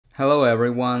Hello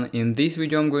everyone, in this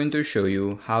video I'm going to show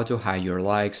you how to hide your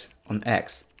likes on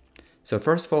X. So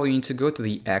first of all you need to go to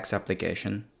the X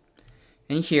application,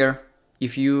 and here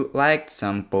if you liked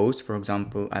some post, for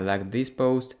example I liked this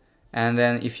post, and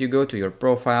then if you go to your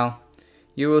profile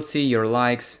you will see your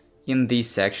likes in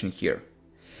this section here.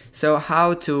 So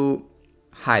how to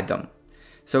hide them?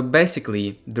 So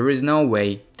basically there is no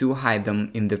way to hide them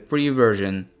in the free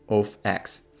version of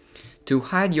X. To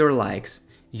hide your likes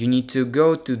you need to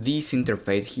go to this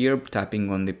interface here,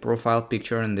 tapping on the profile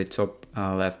picture in the top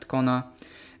left corner,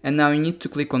 and now you need to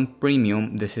click on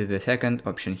Premium. This is the second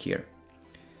option here.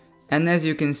 And as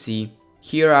you can see,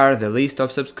 here are the list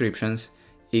of subscriptions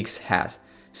X has.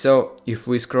 So if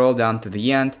we scroll down to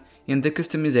the end, in the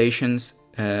customizations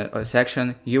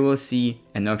section you will see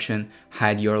an option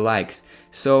Hide Your Likes.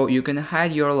 So you can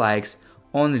hide your likes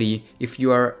only if you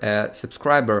are a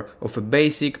subscriber of a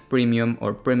basic, premium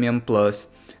or premium plus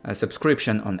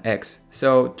subscription on X.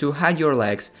 So to hide your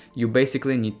likes you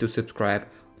basically need to subscribe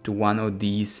to one of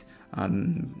these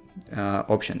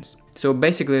options. So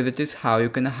basically that is how you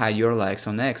can hide your likes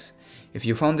on X. If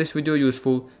you found this video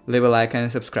useful, leave a like and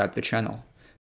subscribe to the channel.